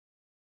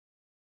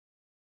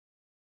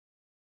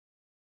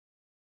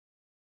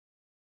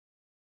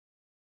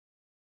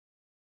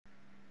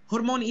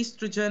Hormone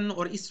estrogen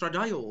or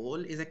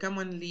estradiol is a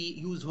commonly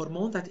used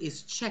hormone that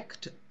is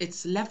checked.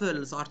 Its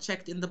levels are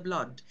checked in the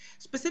blood,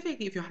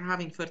 specifically if you're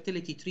having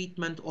fertility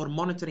treatment or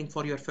monitoring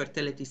for your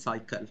fertility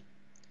cycle.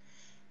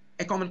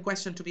 A common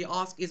question to be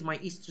asked is my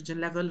estrogen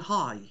level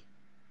high?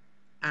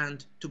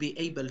 And to be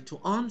able to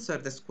answer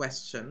this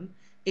question,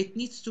 it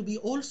needs to be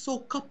also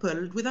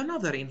coupled with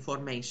another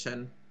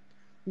information.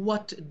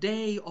 What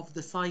day of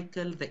the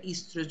cycle the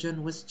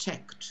estrogen was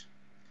checked?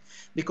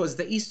 Because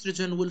the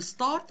estrogen will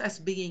start as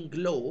being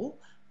low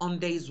on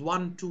days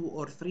 1, 2,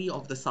 or 3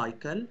 of the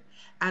cycle,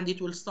 and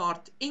it will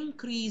start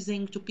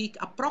increasing to peak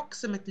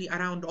approximately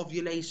around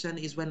ovulation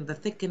is when the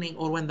thickening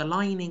or when the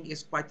lining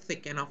is quite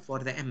thick enough for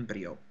the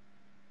embryo.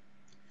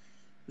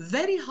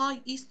 Very high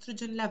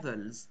estrogen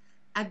levels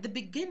at the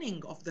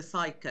beginning of the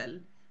cycle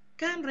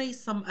can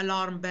raise some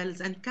alarm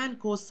bells and can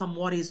cause some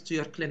worries to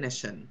your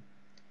clinician.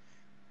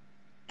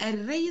 A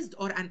raised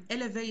or an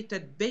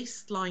elevated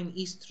baseline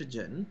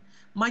estrogen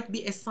might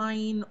be a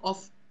sign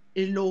of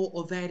a low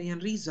ovarian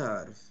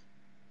reserve.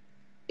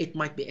 It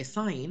might be a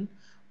sign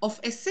of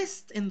a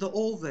cyst in the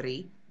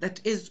ovary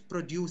that is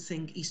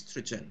producing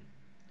estrogen.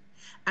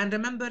 And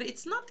remember,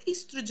 it's not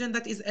estrogen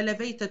that is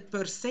elevated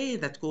per se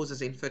that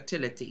causes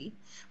infertility,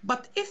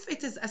 but if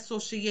it is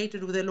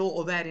associated with a low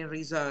ovarian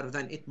reserve,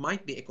 then it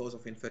might be a cause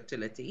of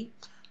infertility.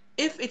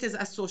 If it is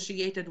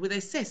associated with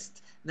a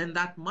cyst, then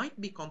that might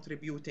be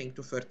contributing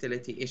to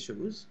fertility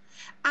issues.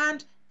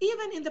 And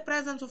even in the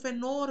presence of a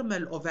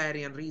normal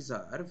ovarian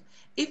reserve,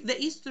 if the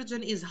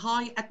estrogen is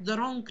high at the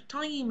wrong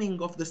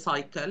timing of the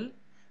cycle,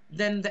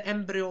 then the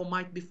embryo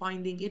might be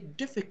finding it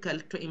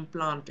difficult to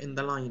implant in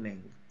the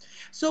lining.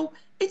 So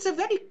it's a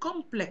very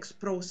complex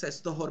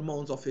process, the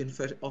hormones of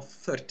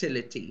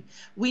fertility.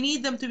 We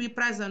need them to be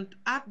present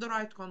at the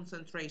right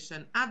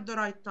concentration, at the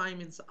right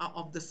time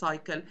of the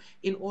cycle,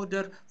 in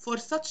order for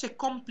such a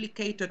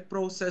complicated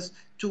process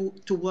to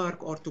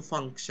work or to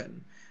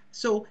function.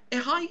 So a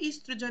high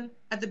estrogen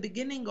at the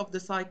beginning of the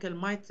cycle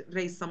might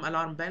raise some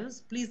alarm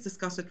bells. Please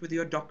discuss it with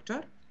your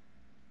doctor.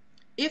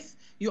 If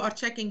you are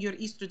checking your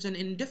estrogen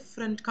in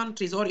different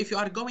countries, or if you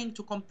are going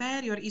to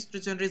compare your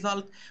estrogen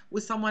result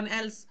with someone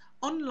else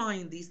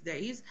online these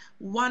days,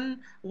 one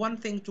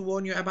thing to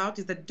warn you about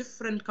is that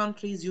different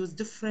countries use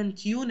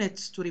different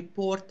units to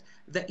report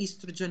the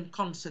estrogen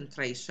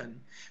concentration.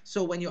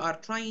 So when you are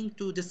trying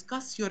to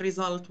discuss your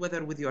result,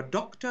 whether with your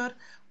doctor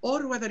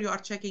or whether you are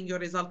checking your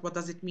result, what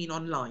does it mean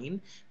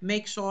online,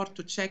 make sure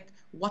to check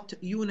what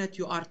unit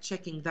you are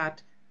checking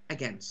that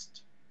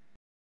against.